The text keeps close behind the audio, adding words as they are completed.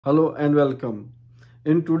Hello and welcome.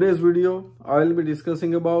 In today's video, I will be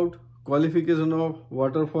discussing about qualification of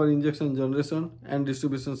water for injection generation and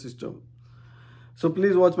distribution system. So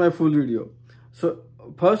please watch my full video. So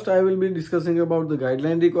first I will be discussing about the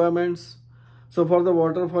guideline requirements. So for the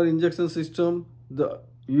water for injection system, the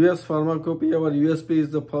US pharmacopoeia or USP is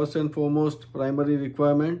the first and foremost primary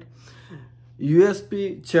requirement.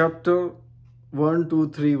 USP chapter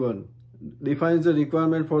 1231 defines the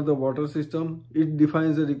requirement for the water system. It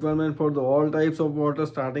defines the requirement for the all types of water,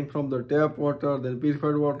 starting from the tap water, then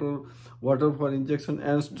purified water, water for injection,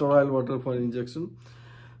 and sterile water for injection.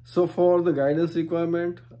 So for the guidance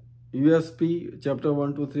requirement, USP chapter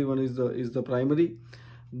 1231 is the primary.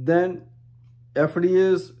 Then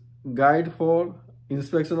FDA's guide for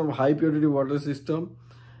inspection of high purity water system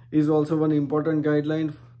is also one important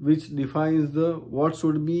guideline which defines the what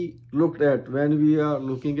should be looked at when we are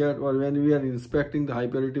looking at or when we are inspecting the high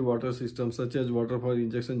purity water system, such as water for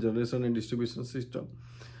injection, generation and distribution system.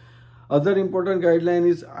 Other important guideline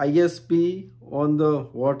is ISP on the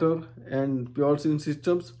water and purity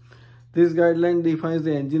systems. This guideline defines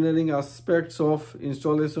the engineering aspects of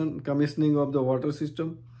installation, commissioning of the water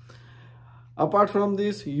system. Apart from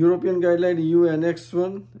this, European guideline EU Annex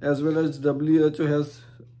 1 as well as WHO has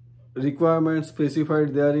requirements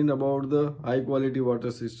specified therein about the high quality water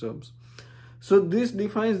systems. So this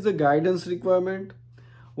defines the guidance requirement.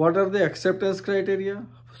 What are the acceptance criteria?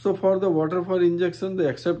 So for the water for injection, the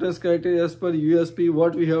acceptance criteria as per USP,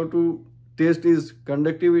 what we have to test is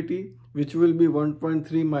conductivity, which will be 1.3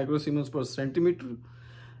 microsiemens per centimeter.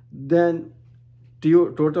 Then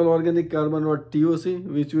total organic carbon or TOC,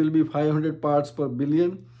 which will be 500 parts per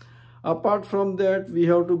billion. Apart from that, we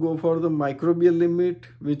have to go for the microbial limit,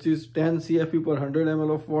 which is 10 CFE per 100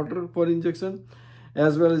 ml of water for injection,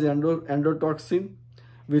 as well as endotoxin,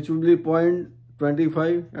 which will be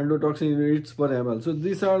 0.25 endotoxin units per ml. So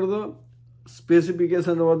these are the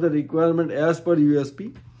specifications or the requirement as per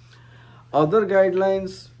USP. Other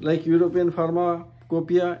guidelines like European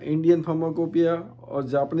pharmacopoeia, Indian pharmacopoeia or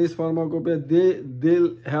Japanese pharmacopoeia,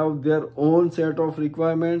 they'll have their own set of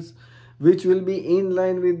requirements which will be in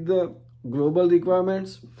line with the global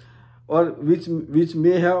requirements, or which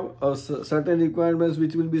may have certain requirements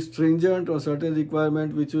which will be stringent or certain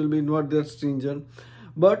requirement which will be not that stringent.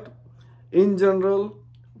 But in general,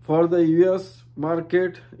 for the US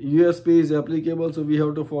market, USP is applicable, so we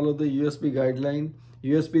have to follow the USP guideline,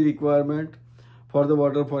 USP requirement for the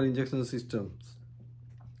water for injection systems.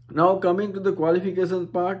 Now coming to the qualification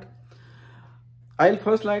part, I'll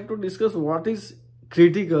first like to discuss what is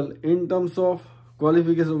critical in terms of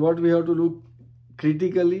qualification, what we have to look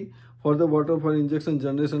critically for the water for injection,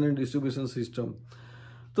 generation and distribution system.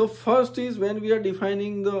 So first is when we are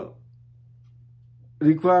defining the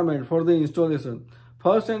requirement for the installation,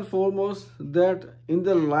 first and foremost that in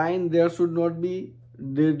the line there should not be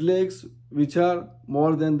dead legs which are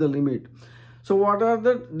more than the limit. So what are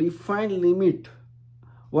the defined limit?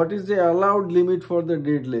 What is the allowed limit for the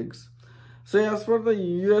dead legs? So as per the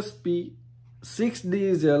USP, 6D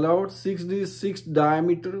is allowed. 6D is 6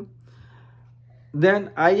 diameter.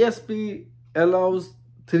 Then ISP allows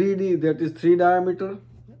 3D, that is 3 diameter,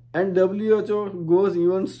 and WHO goes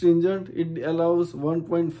even stringent, it allows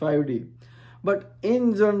 1.5D. But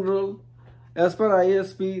in general, as per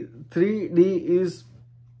ISP, 3D is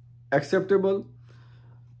acceptable.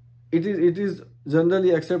 It is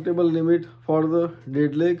generally acceptable limit for the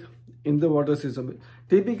dead leg in the water system.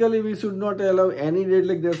 Typically, we should not allow any dead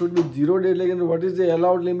leg. There should be 0 dead leg. And what is the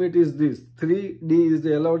allowed limit is this. 3D is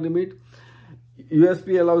the allowed limit.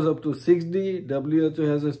 USP allows up to 6D. WHO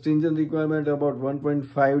has a stringent requirement about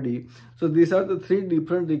 1.5D. So these are the 3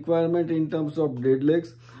 different requirements in terms of dead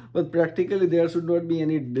legs. But practically, there should not be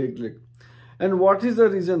any dead leg. And what is the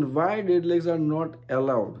reason why dead legs are not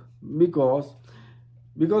allowed? Because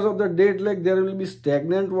of the dead leg, there will be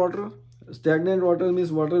stagnant water. Stagnant water means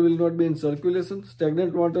water will not be in circulation.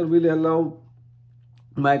 Stagnant water will allow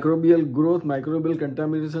microbial growth, microbial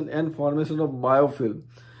contamination and formation of biofilm.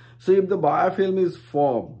 So if the biofilm is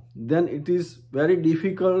formed, then it is very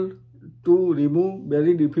difficult to remove,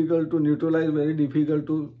 very difficult to neutralize, very difficult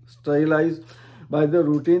to sterilize by the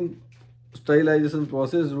routine sterilization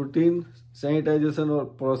process, routine sanitization or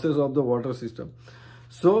process of the water system.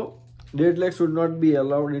 So dead legs should not be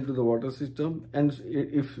allowed into the water system, and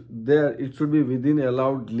if there, it should be within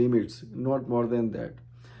allowed limits, not more than that.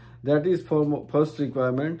 That is for first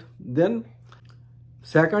requirement. Then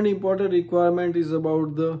second important requirement is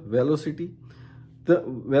about the velocity. The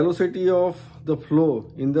velocity of the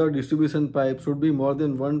flow in the distribution pipe should be more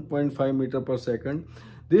than 1.5 meter per second.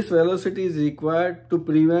 This velocity is required to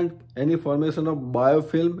prevent any formation of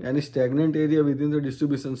biofilm, any stagnant area within the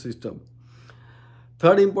distribution system.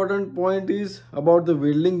 Third important point is about the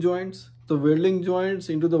welding joints. The welding joints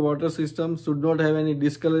into the water system should not have any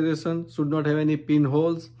discoloration, should not have any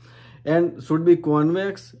pinholes, and should be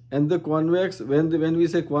convex. And the convex, when we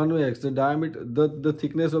say convex, the diameter, the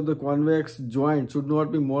thickness of the convex joint should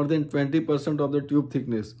not be more than 20% of the tube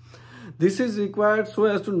thickness. This is required so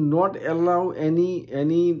as to not allow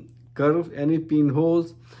any curve, any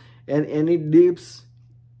pinholes, and any dips,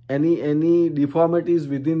 any deformities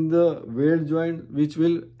within the weld joint, which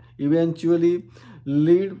will eventually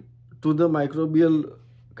lead to the microbial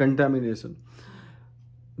contamination.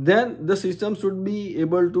 Then the system should be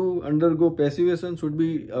able to undergo passivation, should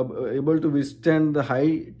be able to withstand the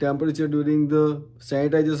high temperature during the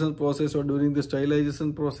sanitization process or during the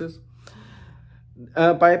sterilization process.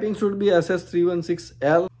 Piping should be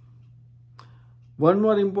SS316L. One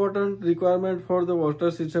more important requirement for the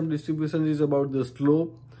water system distribution is about the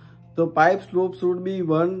slope. The pipe slope should be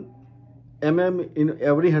 1 mm in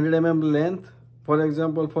every 100 mm length. For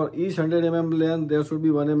example, for each 100 mm length, there should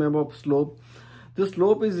be 1 mm of slope. The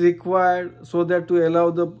slope is required so that to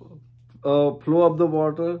allow the flow of the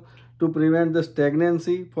water, to prevent the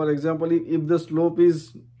stagnancy. For example, if the slope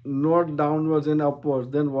is not downwards and upwards,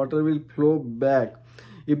 then water will flow back.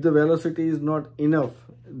 If the velocity is not enough,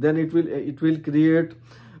 then it will create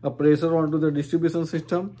a pressure onto the distribution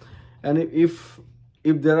system, and if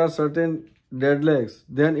there are certain dead legs,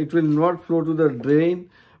 then it will not flow to the drain,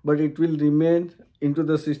 but it will remain into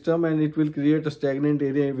the system and it will create a stagnant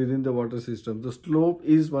area within the water system. The slope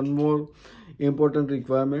is one more important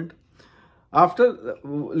requirement. After,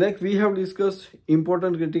 like we have discussed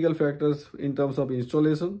important critical factors in terms of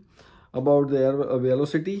installation, about the air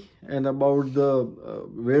velocity and about the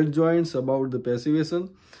weld joints, about the passivation.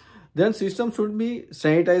 Then system should be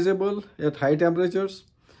sanitizable at high temperatures.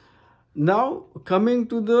 Now coming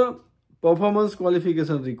to the performance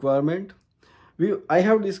qualification requirement, I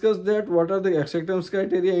have discussed that what are the acceptance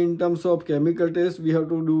criteria in terms of chemical test. We have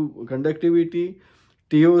to do conductivity,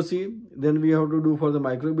 TOC, then we have to do for the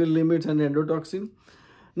microbial limits and endotoxin.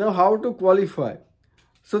 Now how to qualify?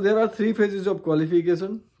 So there are 3 phases of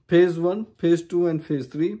qualification: phase 1, phase 2 and phase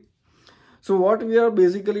 3. So what we are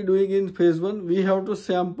basically doing in phase 1, we have to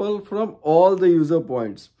sample from all the user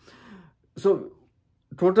points. So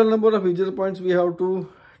total number of user points we have to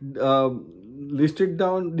list it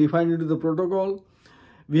down, define into the protocol.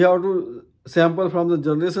 We have to sample from the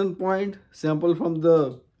generation point, sample from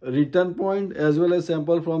the return point, as well as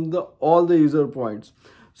sample from all the user points.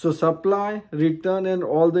 So supply, return and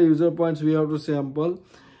all the user points we have to sample.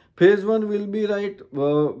 Phase 1 will be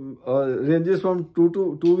ranges from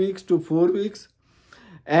 2 weeks to 4 weeks.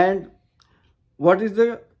 And what is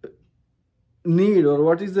the need or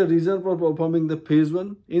what is the reason for performing the phase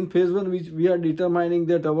 1? In phase 1, which we are determining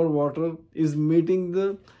that our water is meeting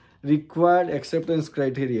the required acceptance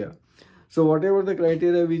criteria. So whatever the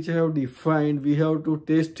criteria which I have defined, we have to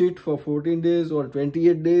test it for 14 days or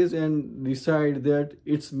 28 days and decide that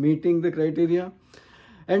it's meeting the criteria.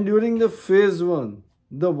 And during the phase 1,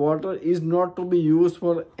 the water is not to be used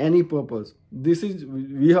for any purpose.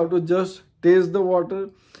 We have to just taste the water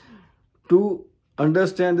to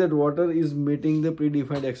understand that water is meeting the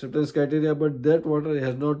predefined acceptance criteria, but that water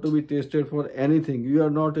has not to be tested for anything.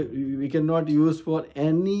 We cannot use for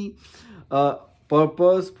any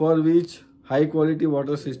purpose for which high quality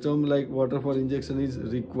water system like water for injection is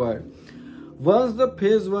required. Once the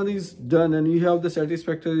phase 1 is done and you have the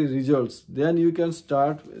satisfactory results, then you can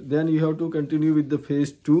start, then you have to continue with the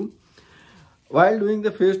phase 2. While doing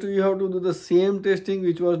the phase 2, you have to do the same testing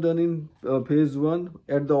which was done in phase 1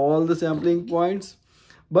 at all the sampling points.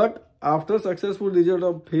 But after successful result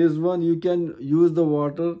of phase 1, you can use the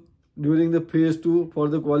water during the phase 2 for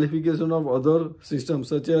the qualification of other systems,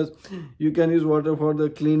 such as you can use water for the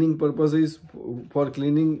cleaning purposes, for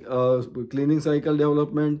cleaning cycle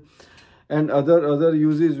development, and other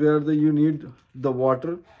uses where you need the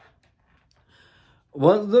water.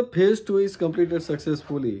 Once the phase 2 is completed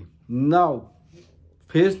successfully, now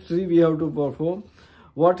phase 3 we have to perform.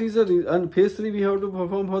 And phase 3 we have to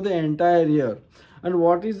perform for the entire year. And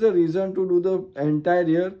what is the reason to do the entire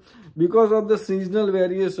year? Because of the seasonal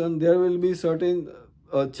variation, there will be certain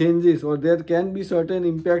changes, or there can be certain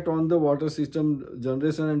impact on the water system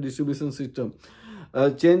generation and distribution system.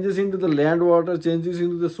 Changes into the land water, changes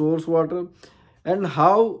into the source water, and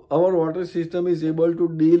how our water system is able to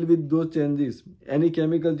deal with those changes, any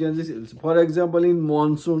chemical changes. For example, in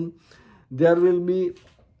monsoon, there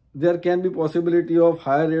can be possibility of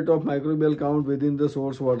higher rate of microbial count within the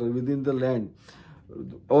source water, within the land.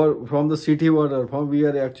 or from the city water, from we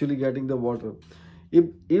are actually getting the water.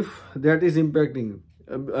 If that is impacting,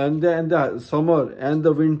 and the summer and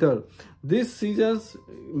the winter, these seasons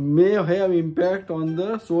may have impact on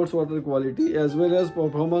the source water quality as well as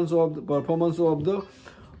performance of the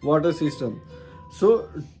water system. So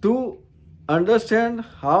to understand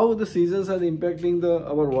how the seasons are impacting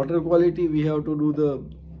our water quality, we have to do the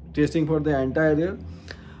testing for the entire year.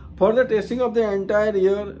 For the testing of the entire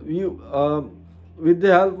year, with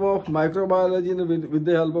the help of microbiology and with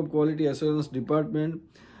the help of quality assurance department,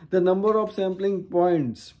 the number of sampling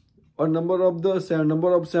points or number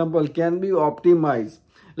of sample can be optimized.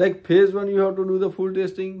 Like phase 1 you have to do the full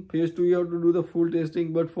testing, phase 2 you have to do the full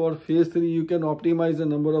testing, but for phase 3 you can optimize the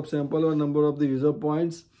number of sample or number of the user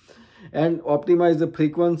points and optimize the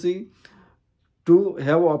frequency to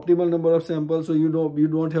have optimal number of samples, so you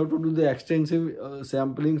don't have to do the extensive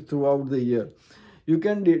sampling throughout the year. You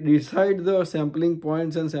can decide the sampling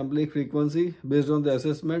points and sampling frequency based on the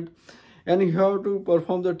assessment, and you have to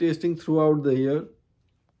perform the testing throughout the year.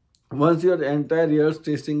 Once your entire year's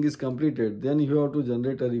testing is completed, then you have to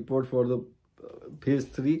generate a report for the phase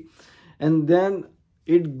 3, and then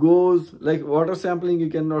it goes like water sampling. You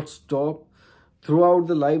cannot stop. Throughout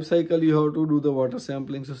the life cycle, you have to do the water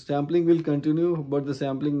sampling. So sampling will continue, but the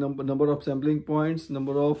sampling number of sampling points,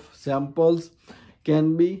 number of samples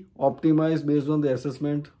can be optimized based on the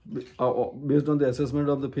assessment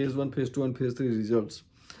of the phase 1, phase 2 and phase 3 results.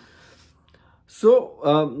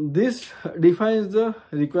 So this defines the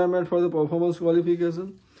requirement for the performance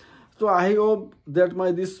qualification. So I hope that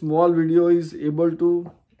this small video is able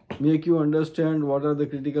to make you understand what are the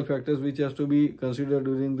critical factors which has to be considered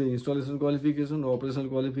during the installation qualification, operational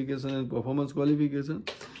qualification and performance qualification.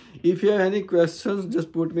 If you have any questions,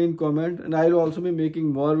 just put me in comment, and I will also be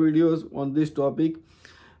making more videos on this topic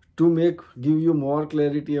to give you more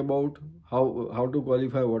clarity about how to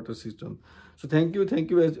qualify water system. So thank you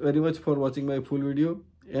very much for watching my full video,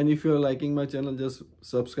 and if you are liking my channel, just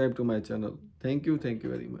subscribe to my channel. Thank you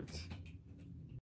very much.